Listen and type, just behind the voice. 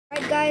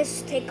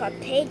guys, take up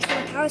page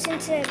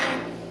 1007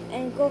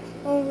 and go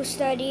home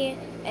study,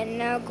 and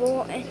now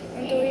go and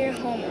do your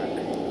homework.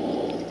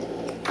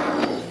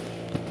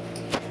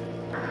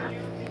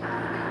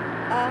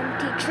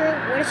 Teacher,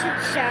 what does it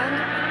sound?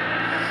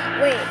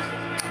 Wait.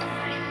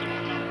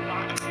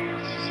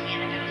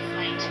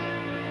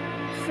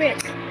 Frick.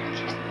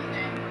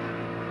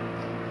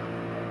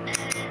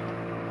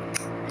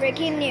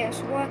 Breaking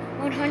news.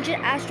 100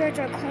 asteroids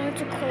are going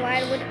to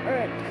collide with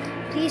Earth.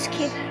 Please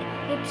keep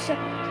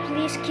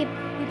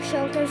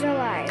shelters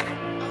alive.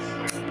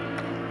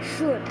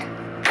 Shoot.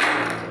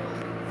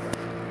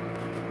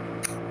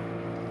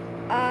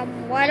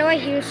 Why do I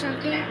hear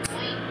something?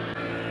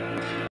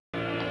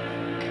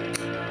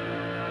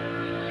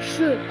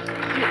 Shoot,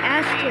 the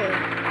asteroid.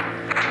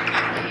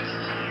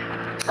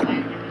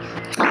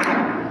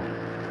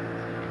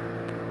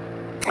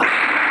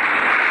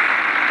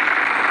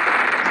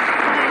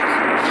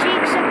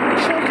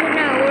 Shelter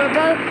now.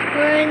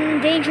 We're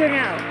in danger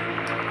now.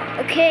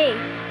 Okay,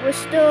 we're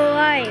still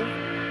alive.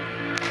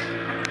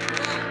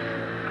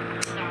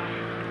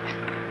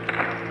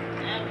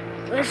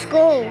 Let's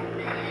go.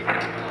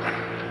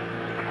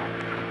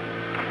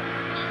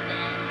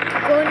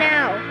 Go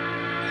now.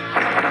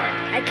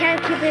 I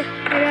can't keep it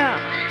up.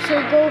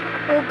 So go,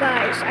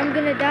 guys. I'm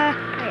gonna die.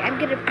 I'm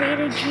gonna pray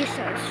to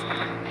Jesus.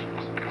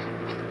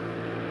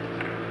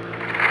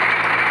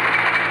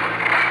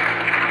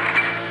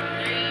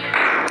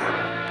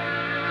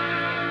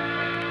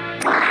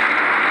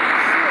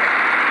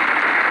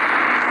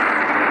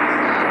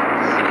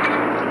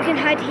 You can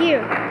hide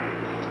here.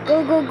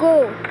 Go, go,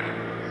 go.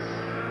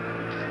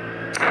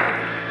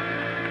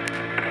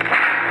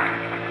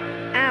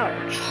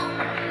 Ouch.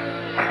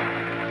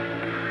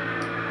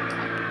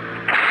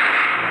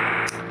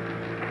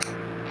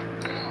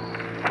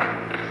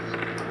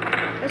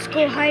 Let's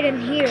go hide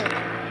in here.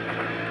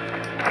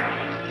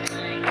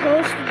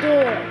 Close the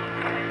door.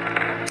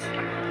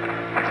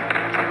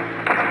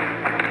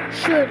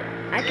 Shoot,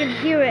 I can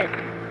hear it.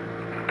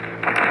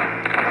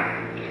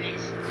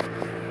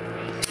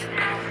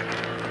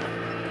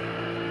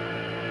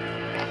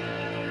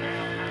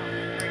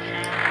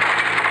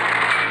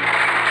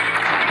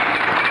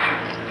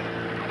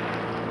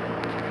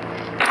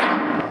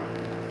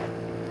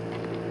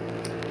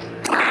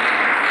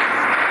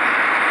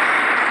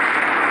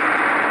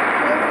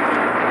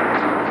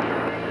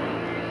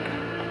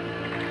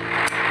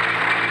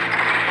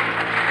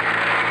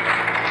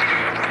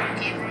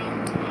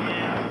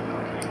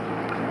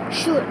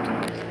 Shoot.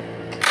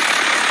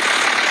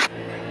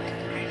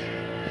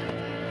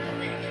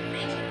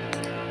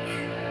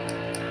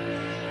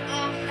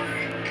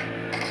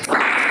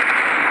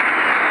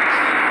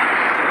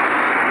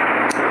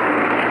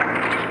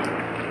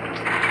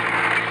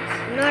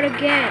 Not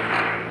again.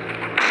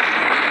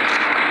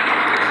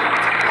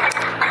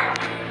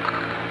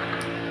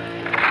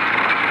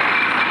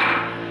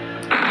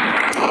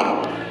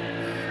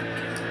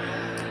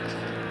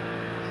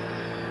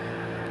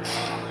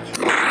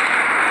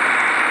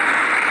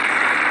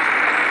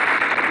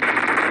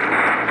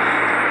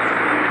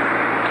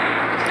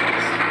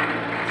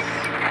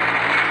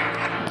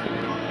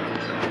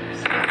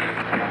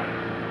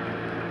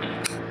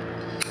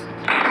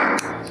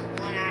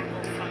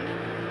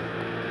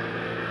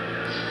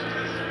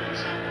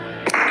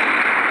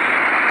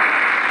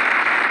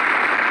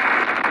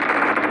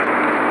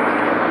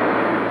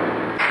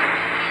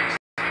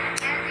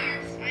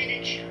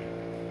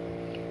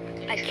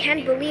 I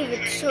can't believe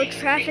it's so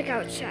traffic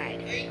outside.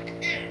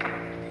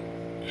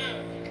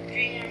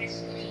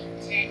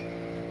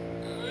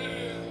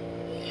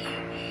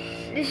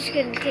 This is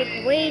gonna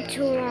take way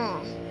too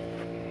long.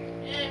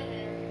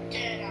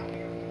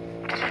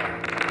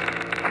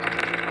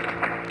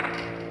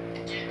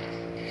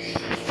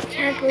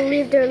 Can't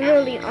believe they're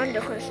literally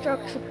under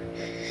construction.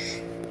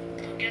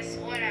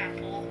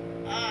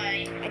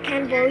 I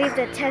can't believe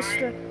the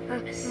Tesla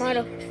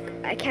model.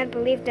 I can't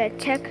believe that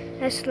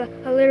Tesla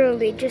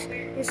literally just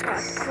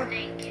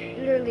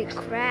literally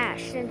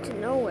crashed into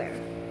nowhere.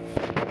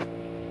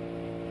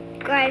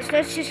 Guys,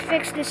 let's just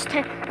fix this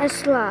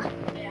Tesla.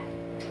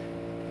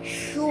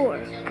 Sure.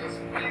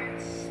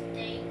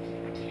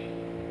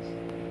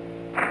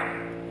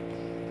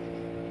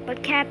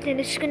 But Captain,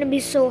 it's gonna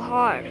be so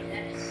hard.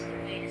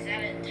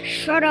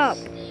 Shut up.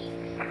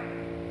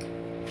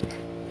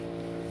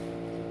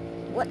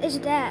 What is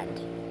that?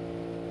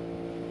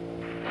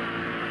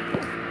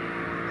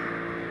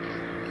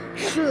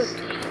 Shoot.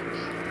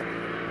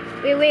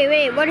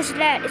 Wait, what is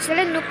that? Is that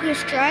a nuclear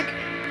strike?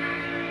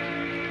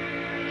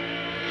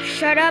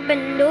 Shut up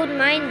and don't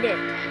mind it.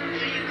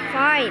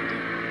 Fine.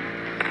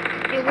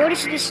 Hey, what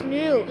is this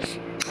news?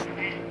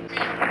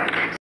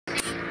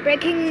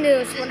 Breaking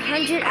news.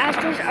 100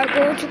 asteroids are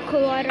going to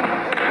collide on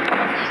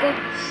Earth.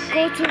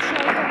 Go to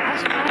shelter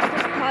as fast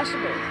as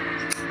possible.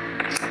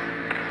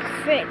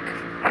 Frick.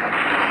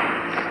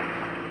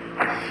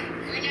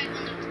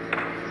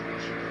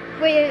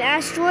 Wait, an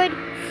asteroid?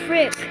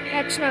 Frick,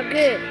 that's not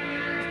good.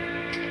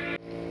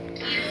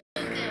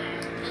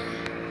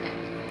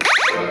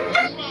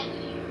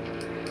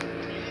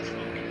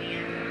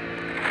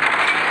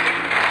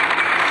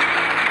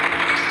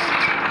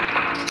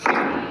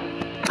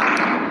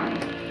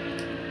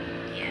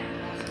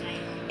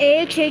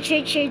 shake.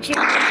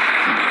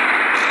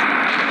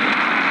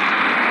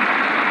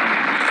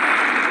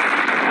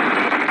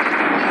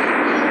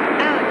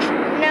 Ouch.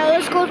 Now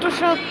let's go to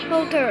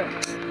shelter.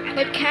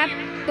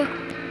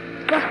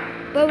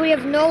 But we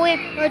have nowhere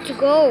to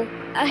go.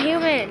 A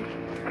human.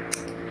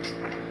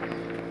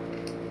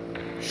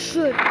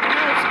 Shoot,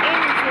 now it's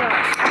aiming for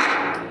us.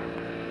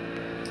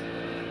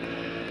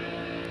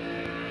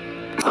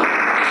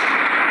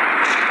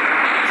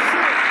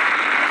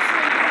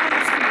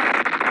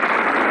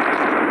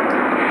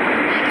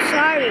 I'm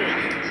sorry.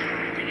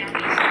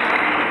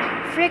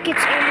 Frick,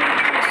 it's aiming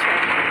at us.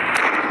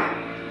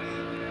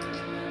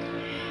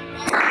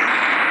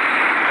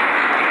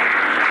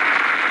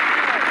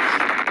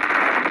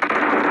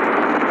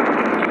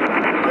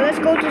 Let's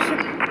go to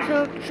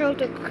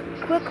shelter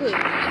quickly.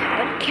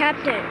 But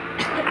Captain,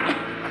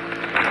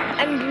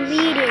 I'm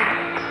bleeding.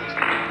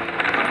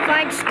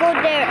 Fine, just go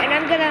there and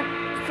I'm gonna...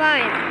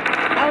 Fine.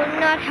 I will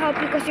not help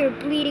you because you're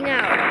bleeding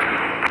out.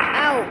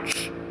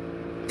 Ouch.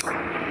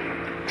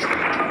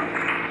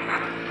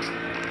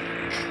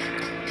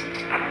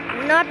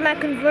 Not my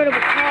convertible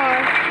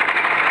car.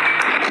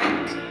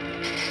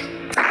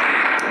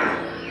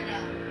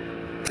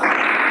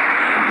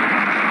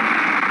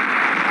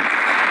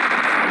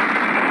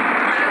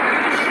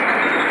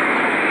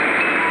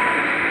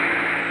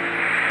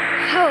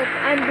 Help,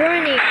 I'm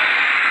burning.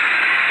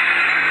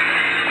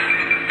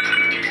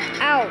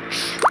 Ouch.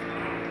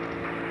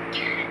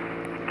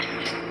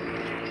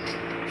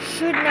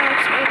 Should not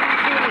make me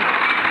bleeding.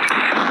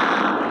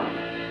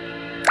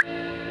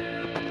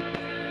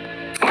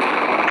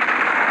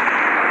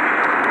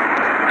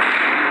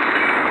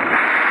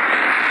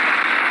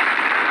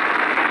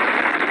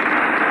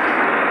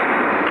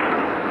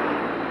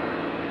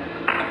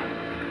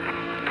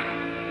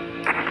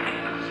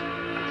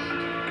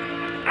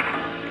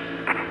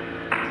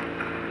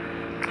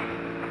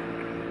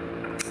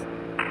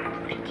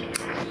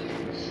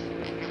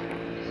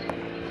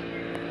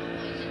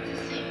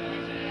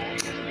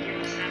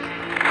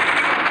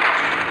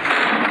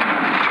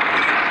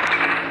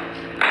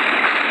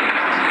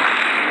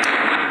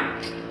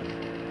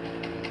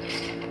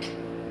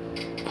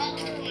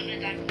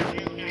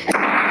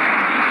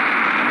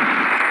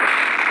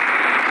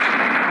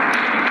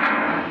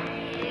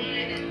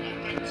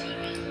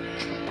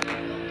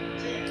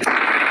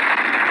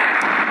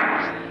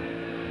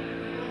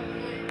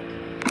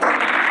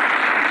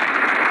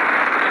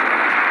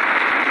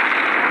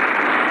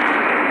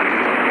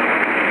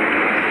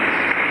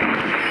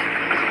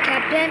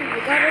 Captain, we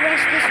gotta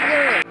rest this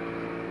world.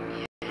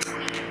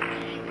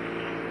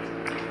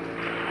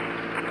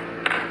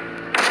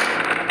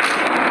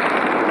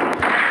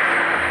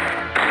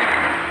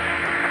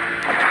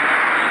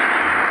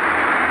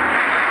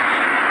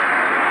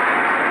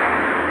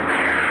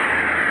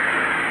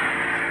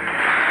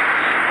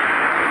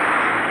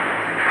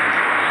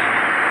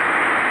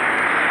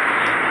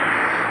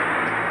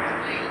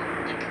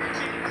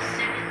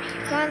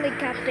 Finally,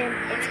 Captain,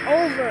 it's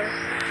over.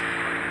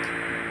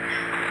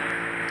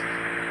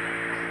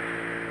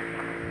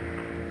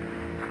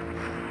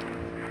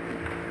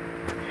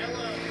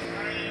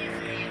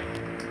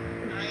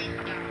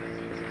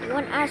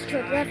 One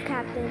asteroid left,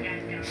 Captain.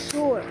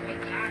 Sure.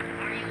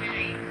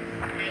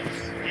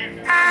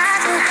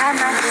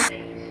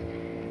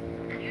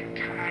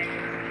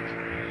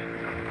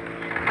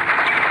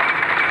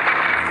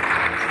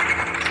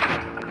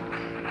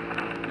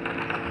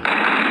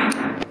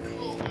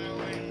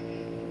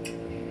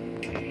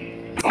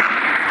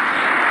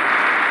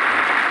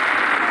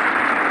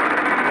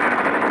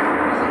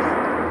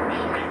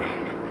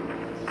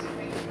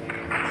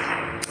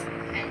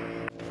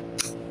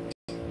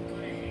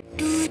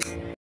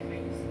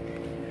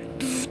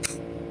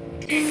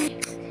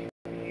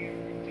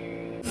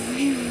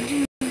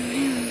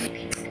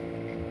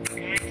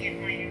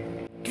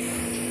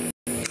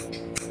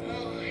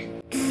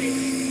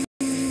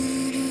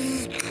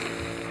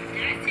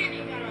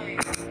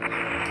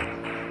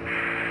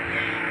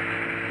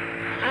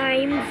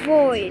 I'm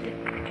void.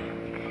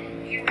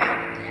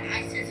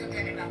 I said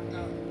something about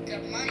the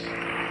money.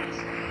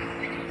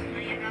 I know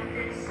money about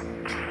this.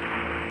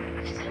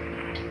 So,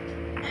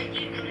 I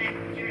did know that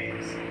you're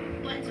innocent,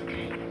 but it's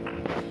okay. You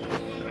no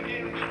longer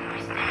ever make my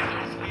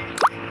standings many.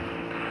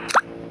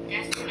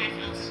 That's when I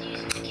felt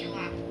used to kill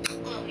out.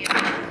 Oh, yeah.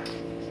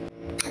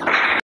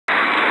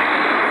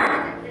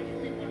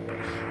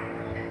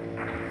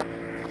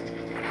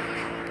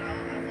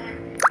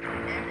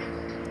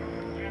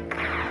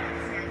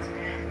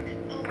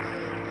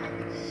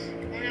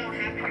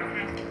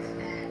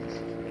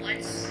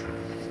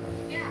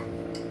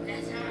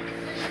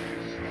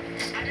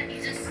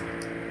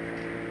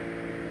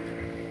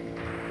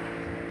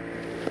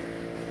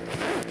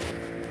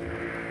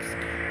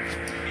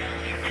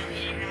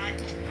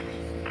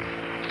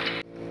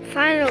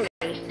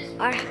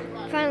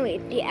 Finally,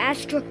 the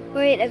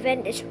asteroid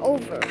event is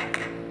over.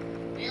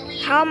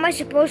 How am I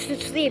supposed to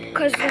sleep?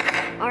 Because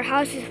our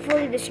house is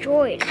fully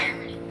destroyed.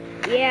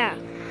 Yeah.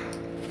 Why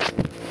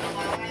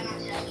am I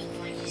telling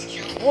you? Just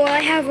kill me. Well,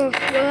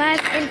 we'll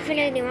have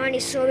infinite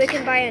money, so we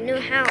can buy a new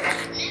house.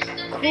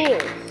 Cool.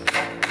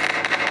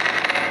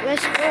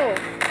 Let's go.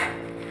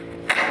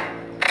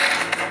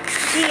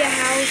 See a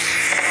house.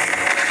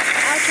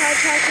 Ouch,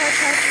 ouch, ouch,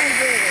 ouch, ouch, I'm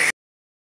doing it.